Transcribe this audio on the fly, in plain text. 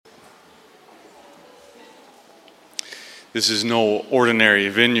This is no ordinary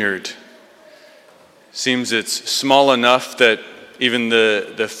vineyard. Seems it's small enough that even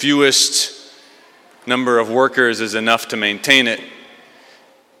the fewest number of workers is enough to maintain it.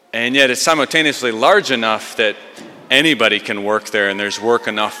 And yet it's simultaneously large enough that anybody can work there and there's work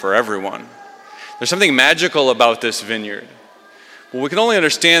enough for everyone. There's something magical about this vineyard. Well, we can only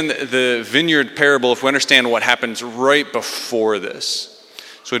understand the vineyard parable if we understand what happens right before this.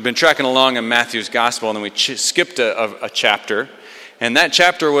 So we'd been tracking along in Matthew's gospel, and then we skipped a chapter. And that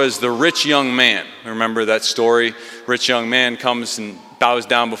chapter was the rich young man. Remember that story? Rich young man comes and bows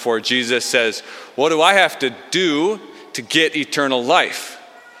down before Jesus, says, "What do I have to do to get eternal life?"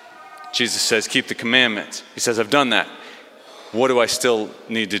 Jesus says, "Keep the commandments." He says, "I've done that. What do I still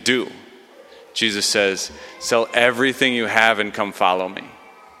need to do?" Jesus says, "Sell everything you have and come follow me."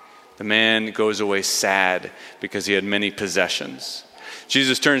 The man goes away sad because he had many possessions.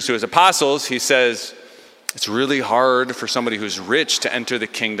 Jesus turns to his apostles. He says, it's really hard for somebody who's rich to enter the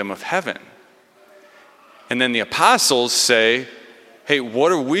kingdom of heaven. And then the apostles say, hey,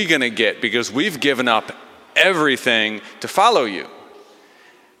 what are we going to get? Because we've given up everything to follow you.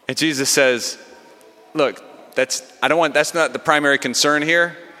 And Jesus says, look, that's not the primary concern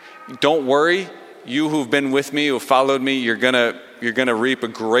here. Don't worry. You who've been with me, who followed me, you're gonna reap a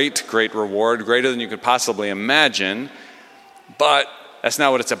great reward, greater than you could possibly imagine. But that's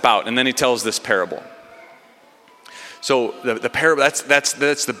not what it's about. And then he tells this parable. So the parable, that's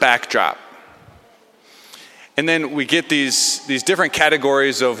the backdrop. And then we get these different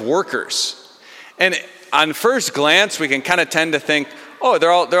categories of workers. And on first glance, we can kind of tend to think, oh, they're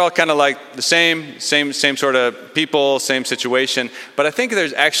all kind of like the same sort of people, same situation. But I think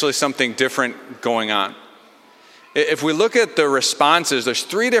there's actually something different going on. If we look at the responses, there's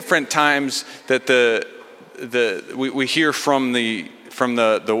 3 different times that we hear from the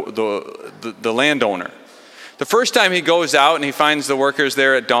landowner. The first time he goes out and he finds the workers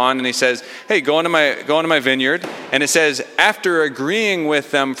there at dawn and he says, hey, go into my vineyard. And it says, after agreeing with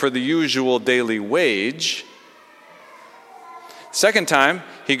them for the usual daily wage. Second time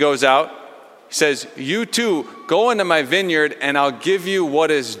he goes out, he says, you too, go into my vineyard and I'll give you what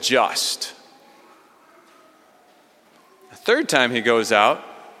is just. The third time he goes out,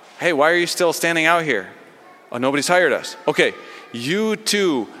 hey, why are you still standing out here? Oh, nobody's hired us. Okay, you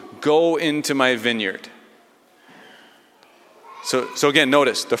too, go into my vineyard. So again,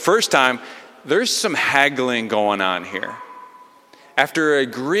 notice, the first time, there's some haggling going on here. After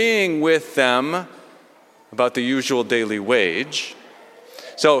agreeing with them about the usual daily wage,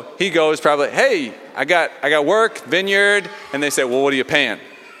 so he goes probably, hey, I got work, vineyard, and they say, well, what are you paying?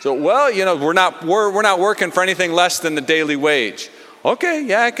 So, well, we're not working for anything less than the daily wage. Okay,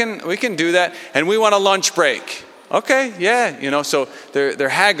 yeah, we can do that, and we want a lunch break. Okay, yeah, so they're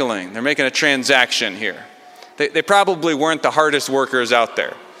haggling, they're making a transaction here. They probably weren't the hardest workers out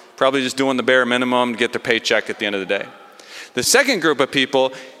there. Probably just doing the bare minimum to get their paycheck at the end of the day. The second group of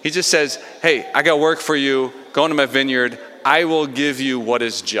people, he just says, hey, I got work for you. Go into my vineyard. I will give you what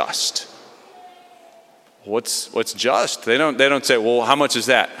is just. What's just? They don't say, well, how much is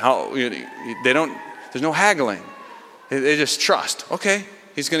that? There's no haggling. They just trust. Okay,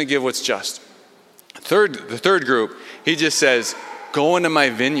 he's going to give what's just. The third group, he just says, go into my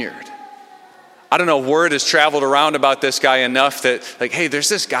vineyard. I don't know, word has traveled around about this guy enough that, like, hey, there's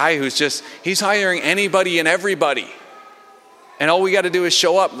this guy he's hiring anybody and everybody. And all we got to do is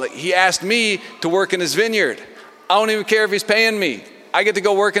show up. Like, he asked me to work in his vineyard. I don't even care if he's paying me. I get to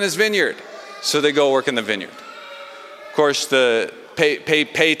go work in his vineyard. So they go work in the vineyard. Of course, the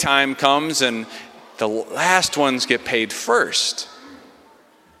pay time comes, and the last ones get paid first.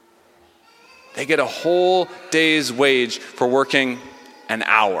 They get a whole day's wage for working an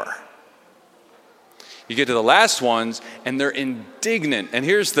hour. You get to the last ones, and they're indignant. And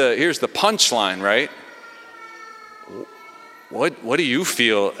here's the punchline, right? What do you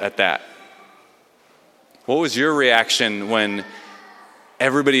feel at that? What was your reaction when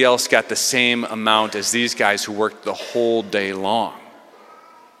everybody else got the same amount as these guys who worked the whole day long?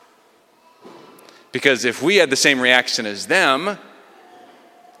 Because if we had the same reaction as them,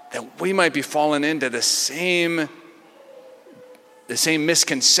 then we might be falling into the same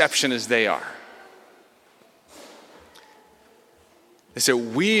misconception as they are. They say,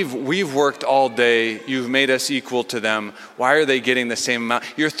 we've worked all day. You've made us equal to them. Why are they getting the same amount?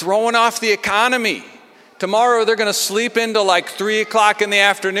 You're throwing off the economy. Tomorrow they're going to sleep into like 3 o'clock in the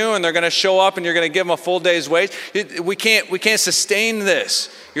afternoon. They're going to show up and you're going to give them a full day's wage. We can't sustain this.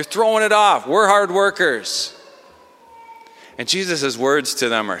 You're throwing it off. We're hard workers. And Jesus' words to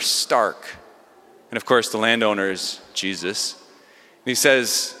them are stark. And of course, the landowner is Jesus. And he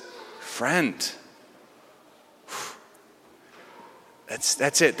says, friend,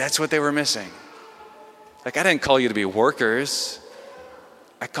 That's it. That's what they were missing. Like, I didn't call you to be workers.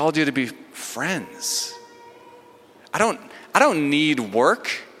 I called you to be friends. I don't need work.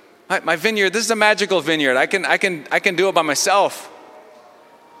 My vineyard, this is a magical vineyard. I can do it by myself.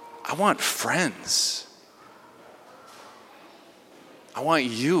 I want friends. I want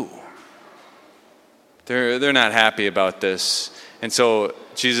you. They're not happy about this. And so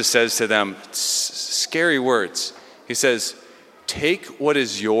Jesus says to them, scary words. He says, take what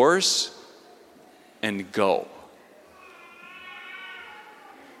is yours and go.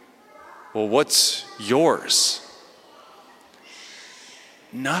 Well, what's yours?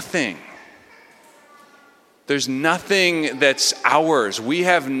 Nothing. There's nothing that's ours. We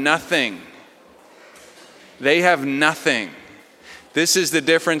have nothing. They have nothing. This is the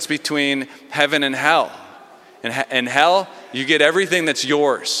difference between heaven and hell. In hell, you get everything that's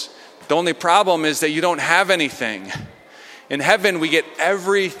yours. The only problem is that you don't have anything. In heaven, we get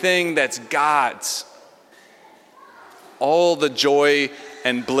everything that's God's. All the joy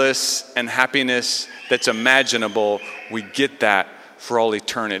and bliss and happiness that's imaginable, we get that for all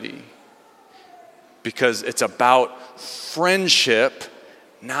eternity. Because it's about friendship,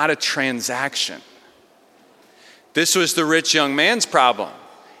 not a transaction. This was the rich young man's problem.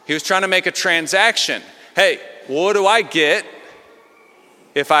 He was trying to make a transaction. Hey, what do I get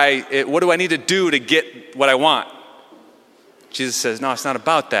what do I need to do to get what I want? Jesus says, no, it's not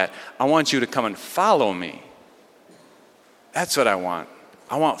about that. I want you to come and follow me. That's what I want.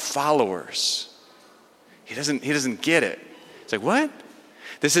 I want followers. He doesn't get it. It's like, what?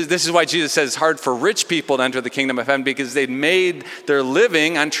 This is why Jesus says it's hard for rich people to enter the kingdom of heaven, because they've made their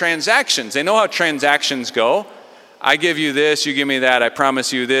living on transactions. They know how transactions go. I give you this, you give me that. I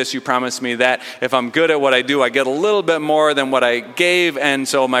promise you this, you promise me that. If I'm good at what I do, I get a little bit more than what I gave, and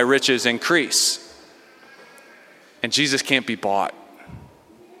so my riches increase. And Jesus can't be bought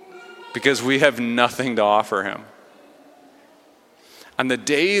because we have nothing to offer him. On the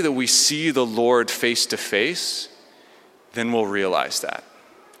day that we see the Lord face to face, then we'll realize that.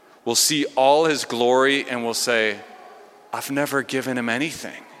 We'll see all his glory and we'll say, I've never given him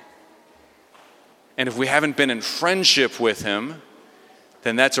anything. And if we haven't been in friendship with him,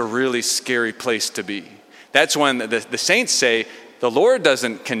 then that's a really scary place to be. That's when the saints say, the Lord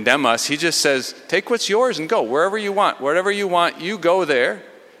doesn't condemn us. He just says, take what's yours and go wherever you want. Wherever you want, you go there.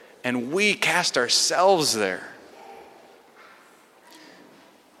 And we cast ourselves there.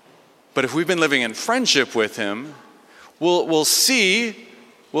 But if we've been living in friendship with him, we'll see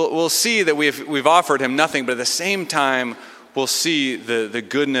that we've offered him nothing, but at the same time, we'll see the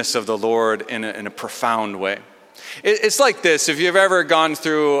goodness of the Lord in a profound way. It's like this. If you've ever gone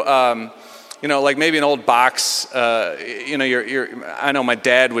through, like maybe an old box, I know my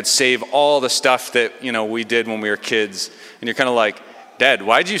dad would save all the stuff that, we did when we were kids. And you're kind of like, Dad,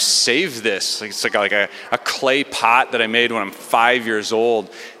 why'd you save this? It's like a clay pot that I made when I'm 5 years old.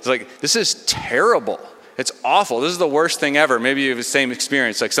 It's like, this is terrible. It's awful. This is the worst thing ever. Maybe you have the same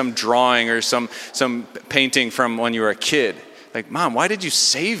experience, like some drawing or some painting from when you were a kid. Like, Mom, why did you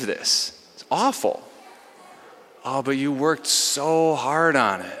save this? It's awful. Oh, but you worked so hard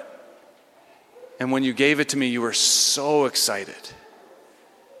on it. And when you gave it to me, you were so excited.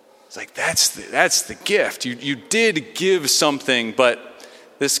 It's like, that's the gift. You did give something, but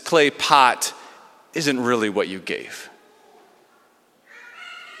this clay pot isn't really what you gave.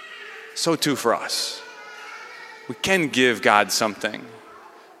 So too for us. We can give God something,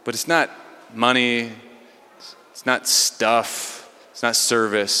 but it's not money, it's not stuff, it's not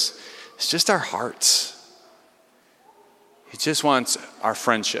service, it's just our hearts. He just wants our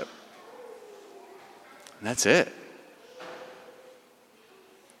friendship. And that's it.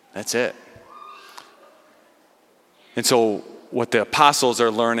 That's it. And so what the apostles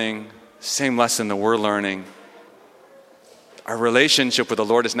are learning, same lesson that we're learning, our relationship with the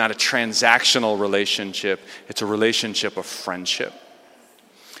Lord is not a transactional relationship. It's a relationship of friendship.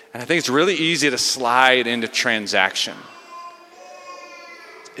 And I think it's really easy to slide into transaction.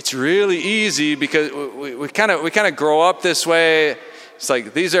 It's really easy because we kind of grow up this way. It's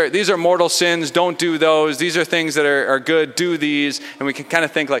like, these are mortal sins, don't do those. These are things that are good, do these. And we can kind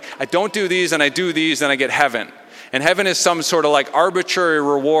of think like, I don't do these and I do these, and I get heaven. And heaven is some sort of like arbitrary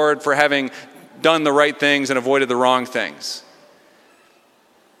reward for having done the right things and avoided the wrong things.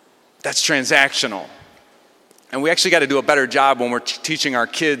 That's transactional. And we actually got to do a better job when we're teaching our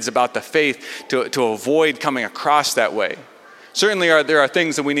kids about the faith to avoid coming across that way. Certainly there are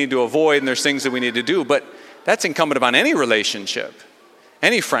things that we need to avoid and there's things that we need to do, but that's incumbent upon any relationship,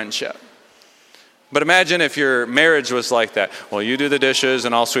 any friendship. But imagine if your marriage was like that. Well, you do the dishes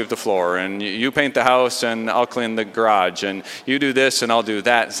and I'll sweep the floor, and you paint the house and I'll clean the garage, and you do this and I'll do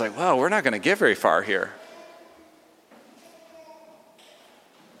that. It's like, well, we're not going to get very far here.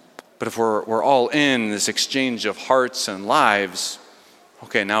 But if we're all in this exchange of hearts and lives,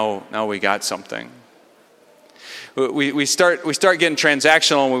 okay, now we got something. We start getting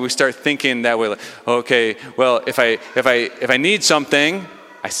transactional when we start thinking that way. Like, okay, well, if I need something,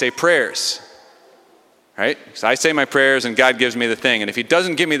 I say prayers. Right? So I say my prayers and God gives me the thing. And if he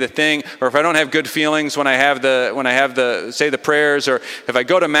doesn't give me the thing, or if I don't have good feelings when I say the prayers, or if I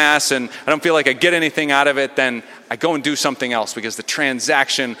go to mass and I don't feel like I get anything out of it, then I go and do something else because the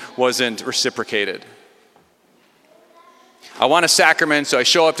transaction wasn't reciprocated. I want a sacrament, so I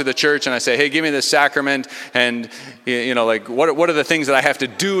show up to the church and I say, hey, give me this sacrament. And, what are the things that I have to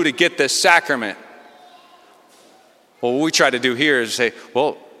do to get this sacrament? Well, what we try to do here is say,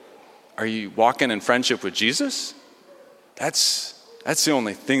 well, are you walking in friendship with Jesus? That's the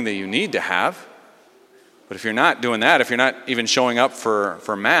only thing that you need to have. But if you're not doing that, if you're not even showing up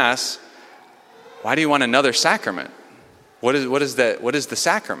for Mass, why do you want another sacrament? What is the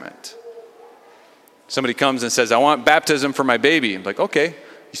sacrament? Somebody comes and says, I want baptism for my baby. I'm like, okay,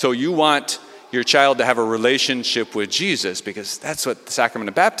 so you want your child to have a relationship with Jesus, because that's what the sacrament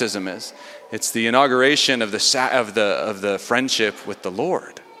of baptism is. It's the inauguration of the friendship with the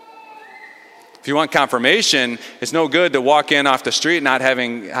Lord. If you want confirmation, it's no good to walk in off the street not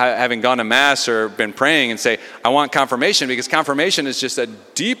having gone to Mass or been praying and say, I want confirmation, because confirmation is just a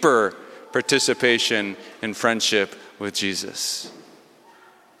deeper participation in friendship with Jesus.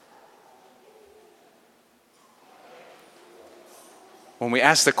 When we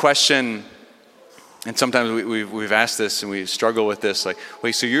ask the question, and sometimes we've asked this and we struggle with this, like,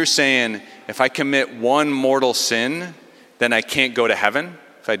 wait, so you're saying if I commit one mortal sin, then I can't go to heaven?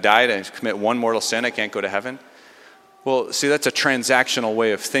 If I died and commit one mortal sin, I can't go to heaven? Well, see, that's a transactional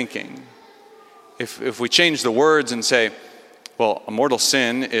way of thinking. If we change the words and say, well, a mortal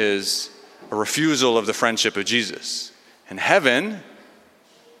sin is a refusal of the friendship of Jesus, and heaven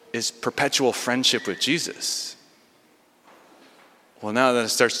is perpetual friendship with Jesus. Well, now that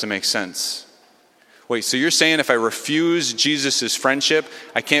starts to make sense. Wait, so you're saying if I refuse Jesus' friendship,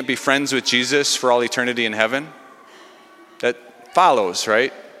 I can't be friends with Jesus for all eternity in heaven? That follows,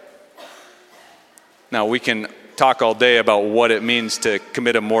 right? Now, we can talk all day about what it means to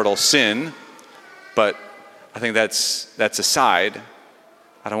commit a mortal sin, but I think that's aside.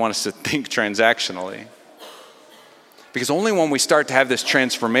 I don't want us to think transactionally. Because only when we start to have this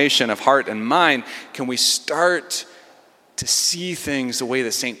transformation of heart and mind can we start to see things the way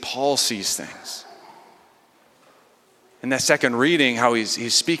that St. Paul sees things. In that second reading, how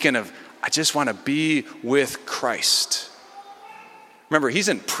he's speaking of, I just want to be with Christ. Remember, he's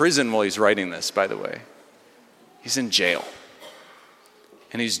in prison while he's writing this, by the way. He's in jail.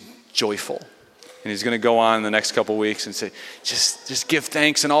 And he's joyful. And he's going to go on in the next couple weeks and say, just give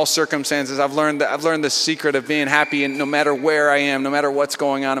thanks in all circumstances. I've learned the secret of being happy, and no matter where I am, no matter what's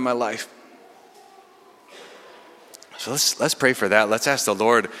going on in my life. So let's pray for that. Let's ask the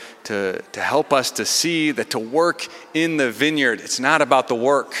Lord to help us to see that to work in the vineyard, it's not about the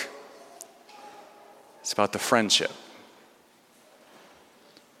work. It's about the friendship.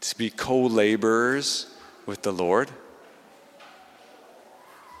 To be co-laborers with the Lord.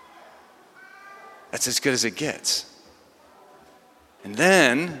 That's as good as it gets. And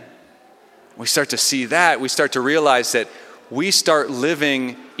then we start to see that. We start to realize that we start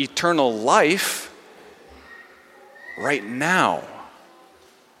living eternal life right now.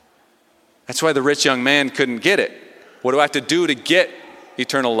 That's why the rich young man couldn't get it. What do I have to do to get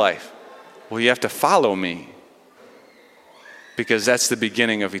eternal life? Well, you have to follow me. Because that's the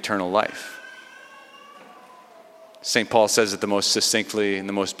beginning of eternal life. St. Paul says it the most succinctly and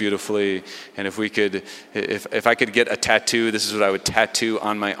the most beautifully. And if I could get a tattoo, this is what I would tattoo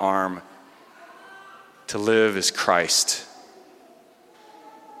on my arm. To live is Christ,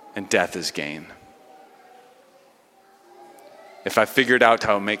 and death is gain. If I figured out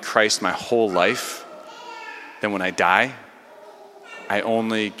how to make Christ my whole life, then when I die, I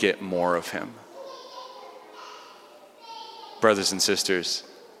only get more of him. Brothers and sisters,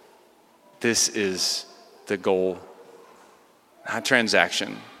 this is the goal. Not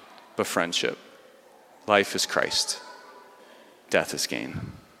transaction, but friendship. Life is Christ. Death is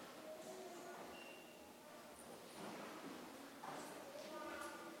gain.